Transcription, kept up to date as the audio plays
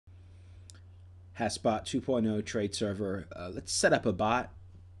Haasbot 2.0 trade server. Let's set up a bot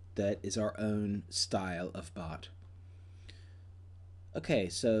that is our own style of bot. Okay,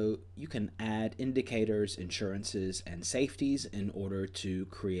 so you can add indicators, insurances, and safeties in order to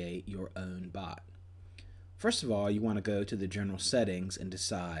create your own bot. First of all, you want to go to the general settings and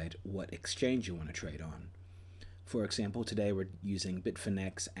decide what exchange you want to trade on. For example, today we're using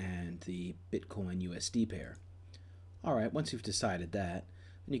Bitfinex and the Bitcoin USD pair. Alright, once you've decided that,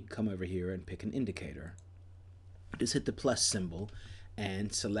 then you can come over here and pick an indicator. Just hit the plus symbol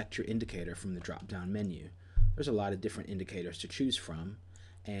and select your indicator from the drop-down menu. There's a lot of different indicators to choose from,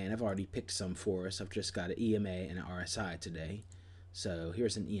 and I've already picked some for us. I've just got an EMA and an RSI today. So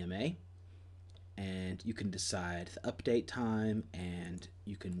here's an EMA, and you can decide the update time, and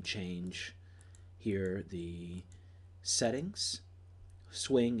you can change here the settings.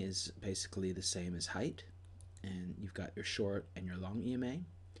 Swing is basically the same as height, and you've got your short and your long EMA.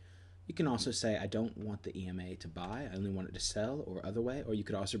 You can also say I don't want the EMA to buy, I only want it to sell, or other way, or you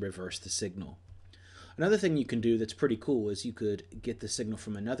could also reverse the signal. Another thing you can do that's pretty cool is you could get the signal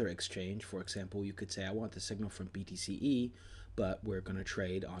from another exchange. For example, you could say I want the signal from btc-e, but we're going to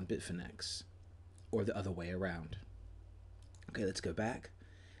trade on Bitfinex, or the other way around. Okay, let's go back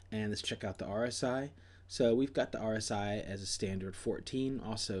and let's check out the RSI. So we've got the RSI as a standard 14,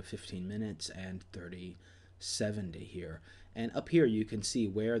 also 15 minutes and 3070 here. And up here you can see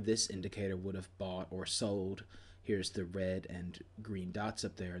where this indicator would have bought or sold. Here's the red and green dots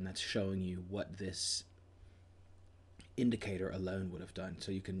up there, and that's showing you what this indicator alone would have done.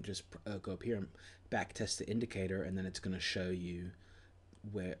 So you can just go up here and back test the indicator, and then it's going to show you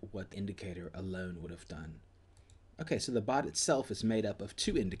what the indicator alone would have done. Okay, so the bot itself is made up of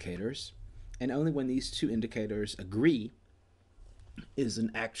two indicators, and only when these two indicators agree is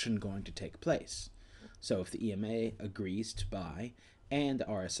an action going to take place. So if the EMA agrees to buy and the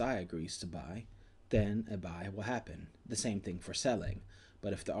RSI agrees to buy, then a buy will happen. The same thing for selling.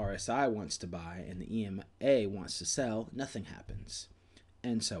 But if the RSI wants to buy and the EMA wants to sell, nothing happens,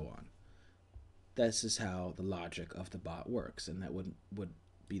 and so on. This is how the logic of the bot works, and that would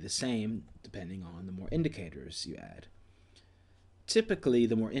be the same depending on the more indicators you add. Typically,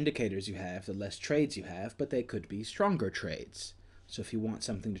 the more indicators you have, the less trades you have, but they could be stronger trades. So if you want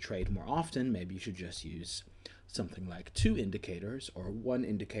something to trade more often, maybe you should just use something like 2 indicators or 1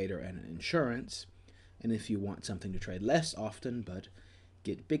 indicator and an insurance. And if you want something to trade less often but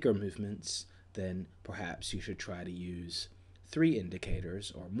get bigger movements, then perhaps you should try to use 3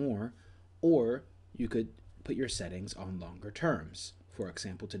 indicators or more, or you could put your settings on longer terms. For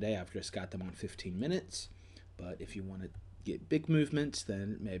example, today I've just got them on 15 minutes, but if you want to get big movements,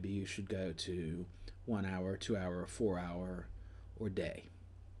 then maybe you should go to 1 hour, 2 hour, 4 hour, or day.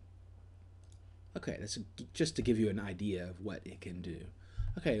 Okay, that's just to give you an idea of what it can do.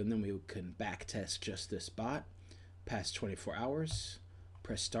 Okay, and then we can back test just this bot past 24 hours.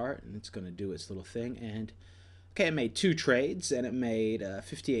 Press start, and it's going to do its little thing. And okay, it made 2 trades, and it made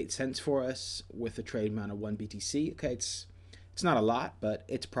 58 cents for us with a trade amount of 1 BTC. Okay, it's not a lot, but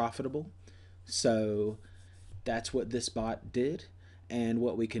it's profitable. So that's what this bot did. And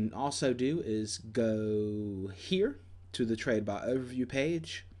what we can also do is go here to the TradeBot overview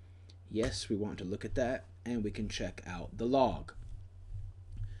page. Yes, we want to look at that, and we can check out the log.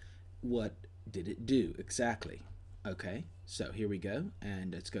 What did it do exactly? Okay, so here we go,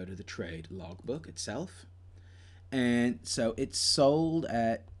 and let's go to the trade logbook itself. And so it sold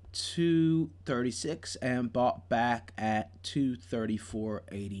at 236 and bought back at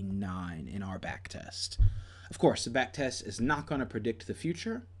 234.89 in our back test. Of course, the back test is not going to predict the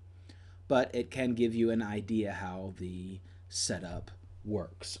future, but it can give you an idea how the setup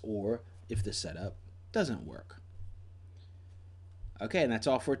works, or if the setup doesn't work. Okay, and that's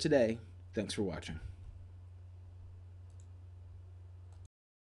all for today. Thanks for watching.